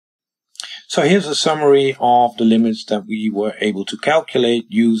So here's a summary of the limits that we were able to calculate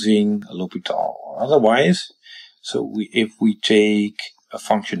using L'Hopital or otherwise. So if we take a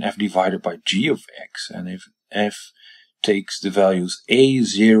function f divided by g of x, and if f takes the values a,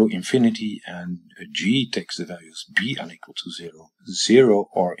 0, infinity, and g takes the values b unequal to 0, 0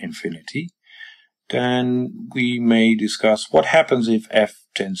 or infinity, then we may discuss what happens if f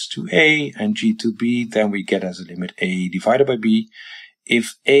tends to a and g to b. Then we get as a limit a divided by b.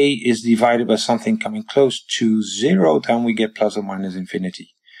 If a is divided by something coming close to 0, then we get plus or minus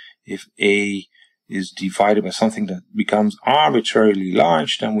infinity. If a is divided by something that becomes arbitrarily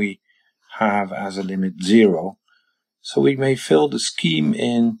large, then we have as a limit 0. So we may fill the scheme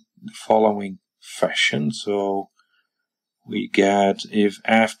in the following fashion. So we get if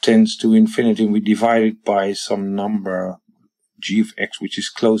f tends to infinity and we divide it by some number g of x which is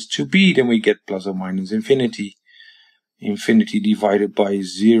close to b, then we get plus or minus infinity. Infinity divided by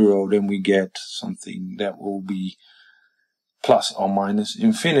 0, then we get something that will be plus or minus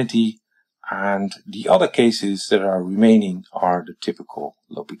infinity. And the other cases that are remaining are the typical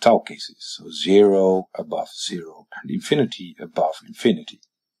L'Hopital cases. So 0 above 0 and infinity above infinity.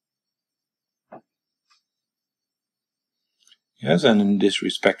 Yes, and in this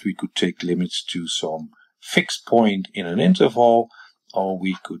respect we could take limits to some fixed point in an interval, or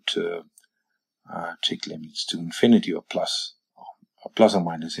we could take limits to infinity or plus or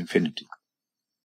minus infinity.